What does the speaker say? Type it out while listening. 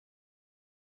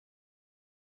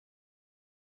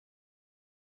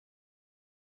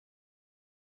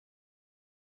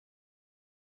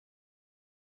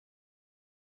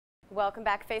Welcome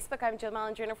back, Facebook. I'm Jill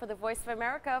Malandrino for the Voice of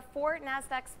America for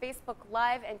NASDAQ's Facebook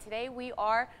Live, and today we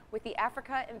are with the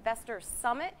Africa Investor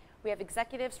Summit. We have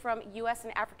executives from U.S.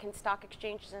 and African stock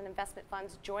exchanges and investment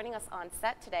funds joining us on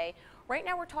set today. Right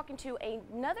now we're talking to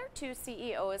another two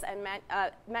CEOs and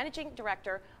Managing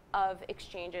Director of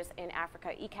exchanges in Africa.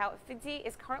 Ekow Afedzie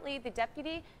is currently the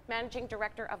Deputy Managing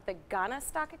Director of the Ghana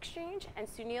Stock Exchange, and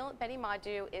Sunil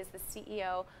Benimadhu is the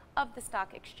CEO of the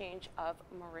Stock Exchange of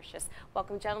Mauritius.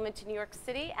 Welcome, gentlemen, to New York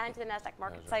City and to the NASDAQ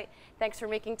market site. Thanks for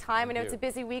making time. I know it's a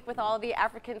busy week with all the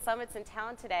African summits in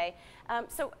town today.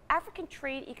 So African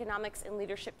trade, economics, and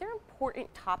leadership, they're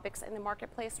important topics in the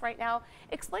marketplace right now.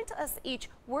 Explain to us each,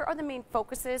 where are the main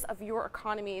focuses of your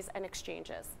economies and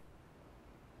exchanges?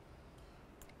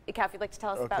 Ekow, if you'd like to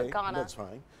tell us about Ghana. That's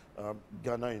fine.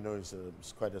 Ghana, you know, is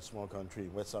quite a small country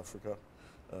in West Africa.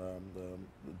 The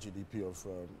GDP of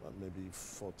maybe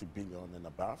 40 billion and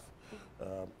above.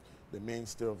 The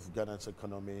mainstay of Ghana's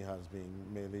economy has been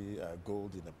mainly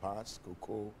gold in the past,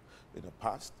 cocoa in the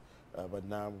past, but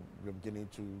now we're beginning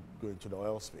to go into the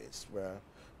oil space, where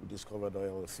we discovered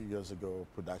oil a few years ago.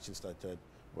 Production started,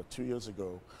 2 years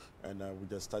ago, and we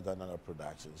just started another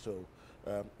production. So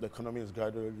the economy is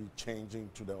gradually changing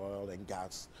to the oil and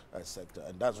gas sector,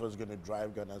 and that's what's going to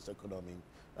drive Ghana's economy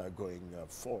going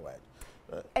forward.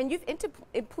 And you've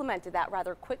implemented that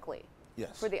rather quickly.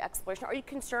 Yes. For the exploration. Are you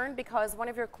concerned because one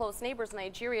of your close neighbors,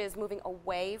 Nigeria, is moving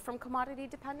away from commodity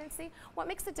dependency? What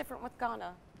makes it different with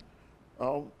Ghana?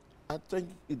 I think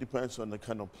it depends on the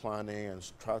kind of planning and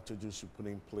strategies you put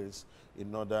in place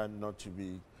in order not to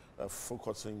be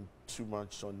focusing too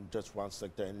much on just one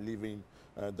sector and leaving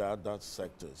the other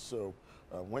sectors. So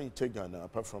when you take Ghana,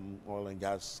 apart from oil and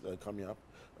gas coming up,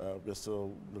 we're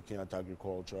still looking at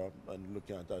agriculture and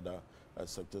looking at other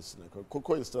sectors.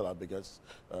 Cocoa is still our biggest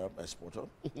exporter.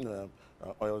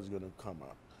 Oil is going to come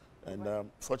up. And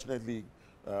fortunately,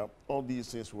 all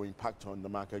these things will impact on the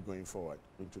market going forward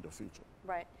into the future.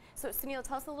 Right. So Sunil,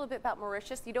 tell us a little bit about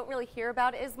Mauritius. You don't really hear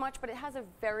about it as much, but it has a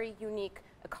very unique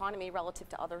economy relative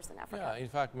to others in Africa. Yeah, in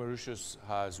fact, Mauritius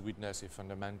has witnessed a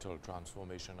fundamental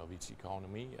transformation of its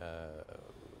economy.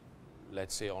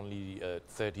 Let's say only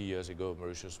 30 years ago,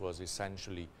 Mauritius was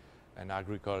essentially an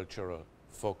agricultural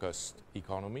focused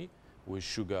economy with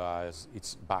sugar as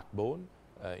its backbone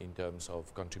in terms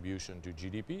of contribution to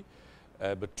GDP.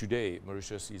 But today,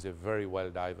 Mauritius is a very well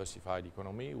diversified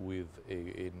economy with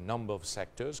a number of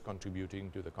sectors contributing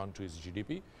to the country's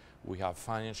GDP. We have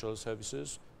financial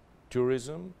services,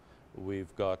 tourism,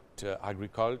 we've got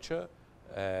agriculture,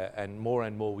 and more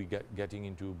we getting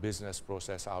into business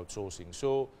process outsourcing.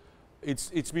 So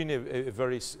it's been a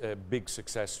very big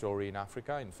success story in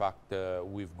Africa. In fact,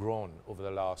 we've grown over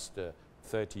the last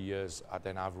 30 years at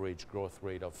an average growth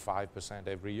rate of 5%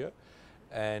 every year.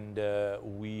 And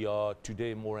we are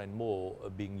today more and more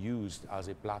being used as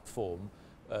a platform,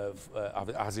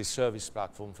 as a service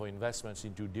platform for investments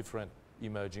into different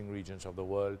emerging regions of the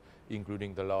world,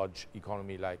 including the large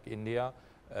economy like India,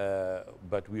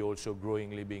 but we also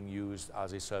growingly being used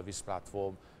as a service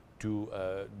platform to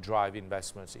drive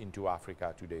investments into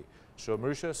Africa today. So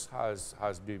Mauritius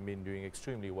has been doing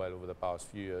extremely well over the past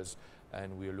few years,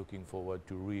 and we are looking forward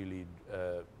to really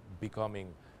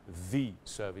becoming the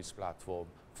service platform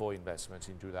for investments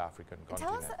into the African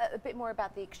continent. Tell us a bit more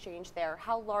about the exchange there.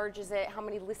 How large is it? How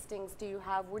many listings do you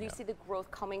have? Where do you see the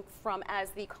growth coming from as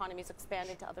the economies expand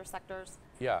into other sectors?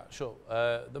 Yeah, sure.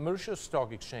 The Mauritius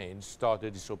Stock Exchange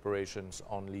started its operations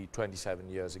only 27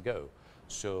 years ago.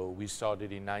 So we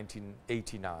started in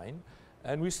 1989,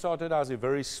 and we started as a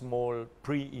very small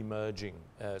pre-emerging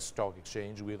stock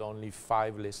exchange with only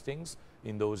 5 listings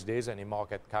in those days and a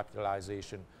market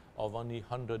capitalization of only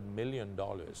 $100 million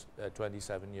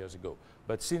 27 years ago.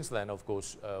 But since then, of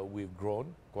course, we've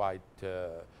grown quite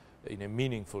in a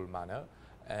meaningful manner,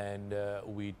 and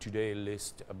we today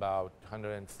list about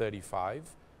 135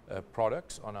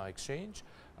 products on our exchange.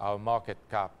 Our market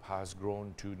cap has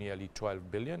grown to nearly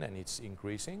 12 billion, and it's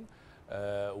increasing.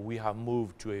 We have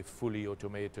moved to a fully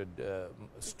automated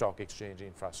stock exchange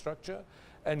infrastructure,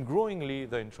 and growingly,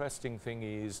 the interesting thing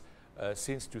is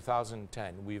since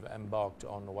 2010, we've embarked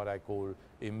on what I call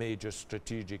a major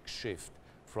strategic shift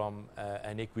from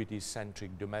an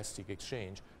equity-centric domestic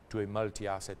exchange to a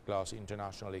multi-asset class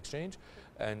international exchange.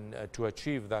 And to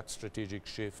achieve that strategic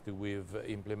shift, we've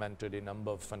implemented a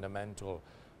number of fundamental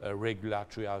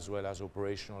regulatory as well as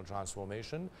operational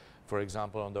transformation. For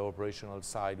example, on the operational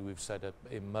side, we've set up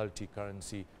a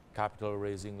multi-currency capital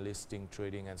raising, listing,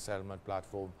 trading and settlement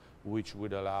platform, which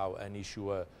would allow an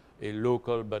issuer, a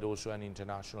local but also an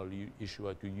international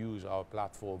issuer, to use our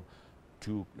platform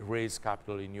to raise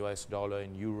capital in US dollar,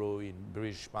 in euro, in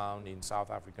British pound, in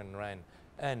South African rand,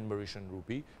 and Mauritian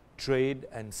rupee, trade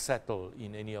and settle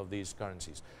in any of these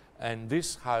currencies. And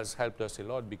this has helped us a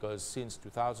lot because since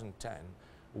 2010,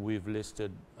 we've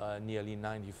listed nearly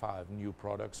 95 new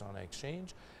products on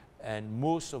exchange, and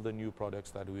most of the new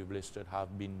products that we've listed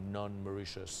have been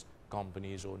non-Mauritius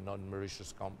companies or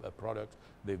non-Mauritius products.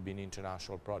 They've been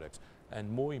international products. And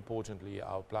more importantly,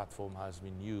 our platform has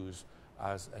been used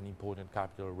as an important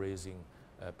capital raising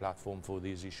platform for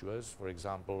these issuers. For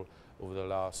example, over the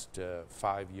last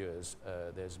 5 years,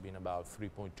 there's been about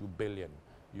 3.2 billion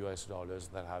US dollars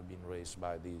that have been raised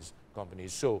by these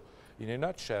companies. So in a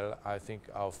nutshell, I think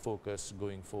our focus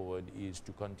going forward is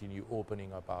to continue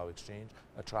opening up our exchange,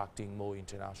 attracting more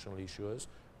international issuers,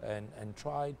 and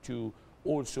try to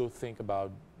also think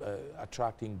about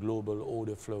attracting global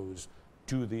order flows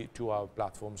to our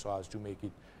platform so as to make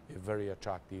it a very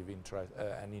attractive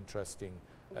and interesting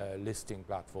listing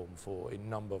platform for a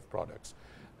number of products.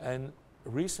 And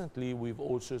recently we've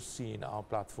also seen our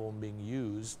platform being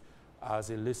used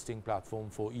as a listing platform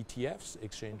for ETFs,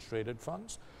 exchange traded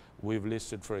funds. We've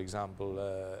listed, for example,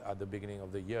 at the beginning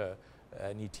of the year,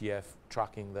 an ETF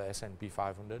tracking the S&P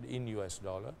 500 in US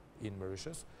dollar in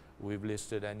Mauritius. We've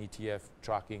listed an ETF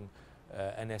tracking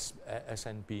an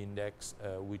S&P index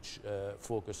which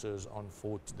focuses on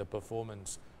the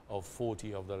performance of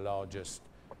 40 of the largest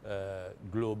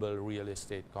global real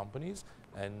estate companies.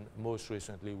 And most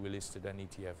recently, we listed an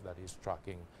ETF that is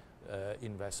tracking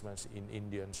investments in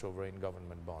Indian sovereign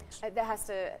government bonds. That has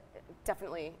to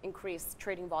definitely increase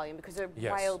trading volume because they're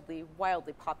Yes.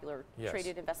 wildly popular Yes.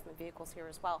 traded investment vehicles here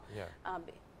as well. Yeah.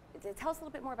 Tell us a little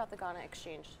bit more about the Ghana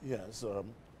Exchange. Yes,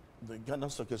 the Ghana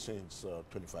Stock Exchange is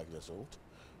 25 years old.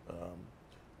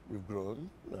 We've grown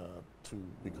to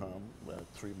become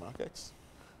 3 markets,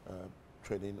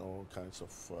 trading all kinds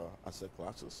of asset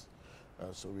classes.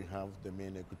 So we have the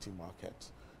main equity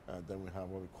market, then we have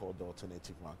what we call the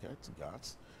alternative market,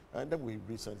 GATS, and then we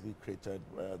recently created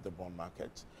the bond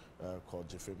market called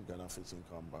GFIM, Ghana Fixed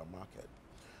Income Market.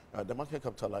 The market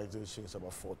capitalization is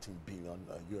about 14 billion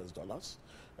US dollars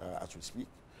as we speak.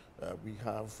 We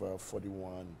have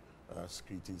 41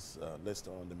 securities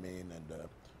listed on the main and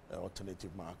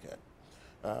alternative market.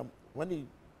 When you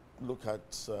look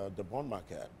at the bond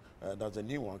market, there's a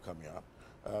new one coming up.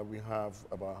 We have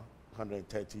about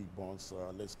 130 bonds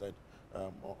listed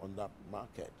on that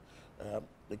market.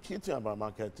 The key thing about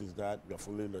market is that we are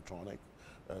fully electronic,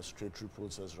 straight through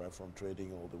process right from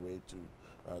trading all the way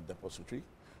to depository.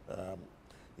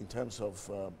 In terms of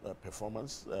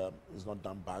performance, it's not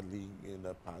done badly in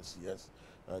the past years.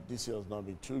 This year has not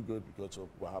been too good because of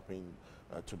what happened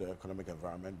to the economic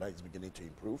environment, but it's beginning to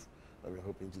improve. We're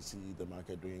hoping to see the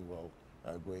market doing well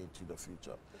going into the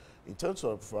future. In terms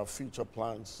of future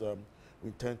plans, we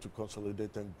intend to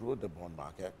consolidate and grow the bond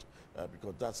market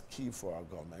because that's key for our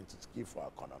government, it's key for our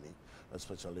economy,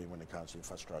 especially when it comes to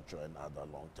infrastructure and other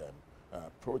long-term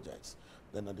projects.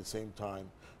 Then at the same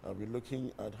time, we're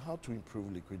looking at how to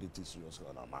improve liquidity seriously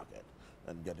on our market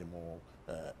and getting more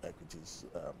equities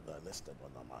listed on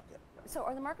our market. So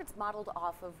are the markets modeled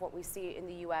off of what we see in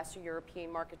the US or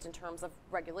European markets in terms of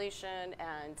regulation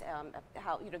and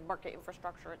how, the market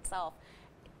infrastructure itself?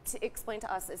 To explain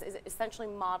to us, is it essentially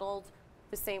modeled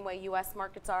the same way US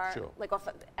markets are? Sure. Like off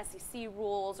the SEC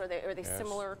rules, are they Yes,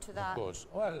 similar to that? Of course.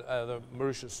 Well, the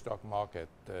Mauritius stock market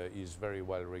is very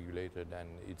well regulated, and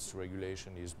its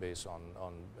regulation is based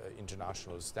on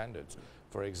international standards.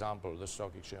 For example, the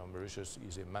Stock Exchange of Mauritius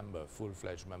is a member,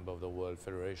 full-fledged member of the World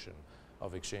Federation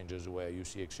of Exchanges, where you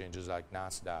see exchanges like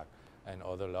NASDAQ and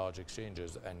other large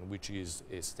exchanges, and which is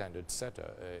a standard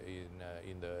setter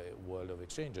in the world of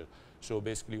exchanges. So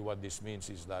basically what this means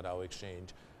is that our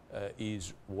exchange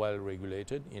is well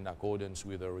regulated in accordance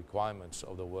with the requirements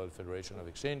of the World Federation of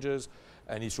Exchanges,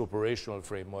 and its operational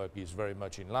framework is very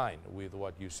much in line with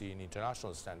what you see in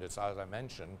international standards. As I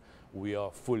mentioned, we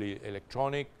are fully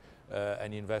electronic.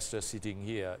 An investor sitting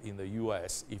here in the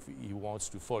US, if he wants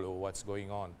to follow what's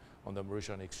going on the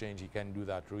Mauritian exchange, he can do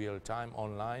that real time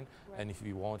online. Right. And if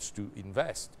he wants to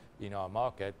invest in our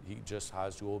market, he just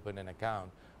has to open an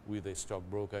account with a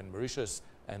stockbroker in Mauritius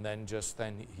and then just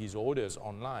send his orders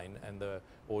online, and the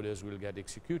orders will get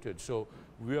executed. So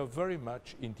we are very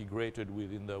much integrated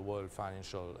within the world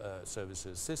financial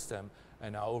services system,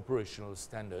 and our operational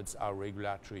standards, our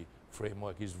regulatory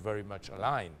framework is very much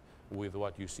aligned with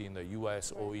what you see in the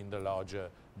US. Right. Or in the larger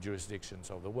jurisdictions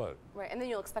of the world. Right, and then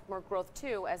you'll expect more growth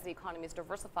too as the economy is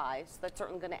diversified, so that's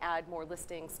certainly going to add more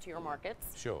listings to your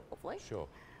markets. Sure. Hopefully. Sure.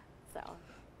 So.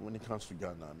 When it comes to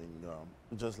Ghana, I mean,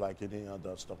 just like any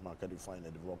other stock market you find in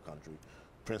a developed country,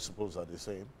 principles are the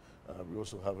same. We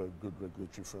also have a good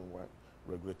regulatory framework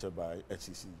regulated by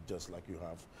SEC, just like you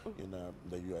have in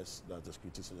the U.S., that's the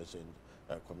Securities and Exchange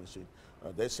Commission.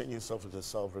 They're seeing itself as a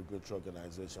self-regulatory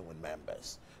organization with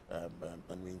members,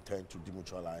 and we intend to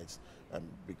demutualize and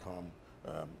become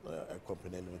a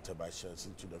company limited by shares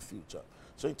into the future.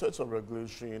 So in terms of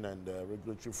regulation and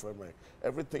regulatory framework,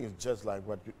 everything is just like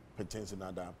what pertains in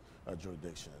other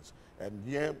jurisdictions. And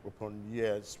year upon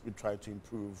years, we try to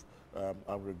improve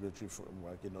our regulatory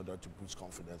framework in order to boost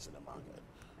confidence in the market.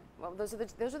 Well, those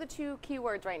are the two key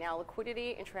words right now: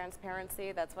 liquidity and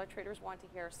transparency. That's what traders want to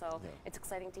hear. So it's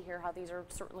exciting to hear how these are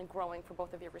certainly growing for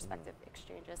both of your respective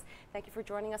exchanges. Thank you for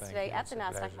joining us today at the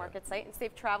NASDAQ market site, and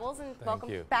safe travels, and welcome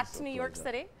back to New York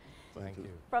City. Thank you.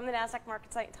 From the NASDAQ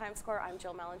market site in Times Square, I'm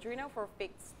Jill Malandrino for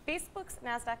Facebook's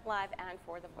NASDAQ Live and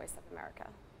for the Voice of America.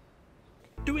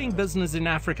 Doing business in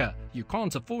Africa. You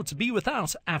can't afford to be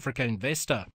without Africa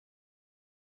Investor.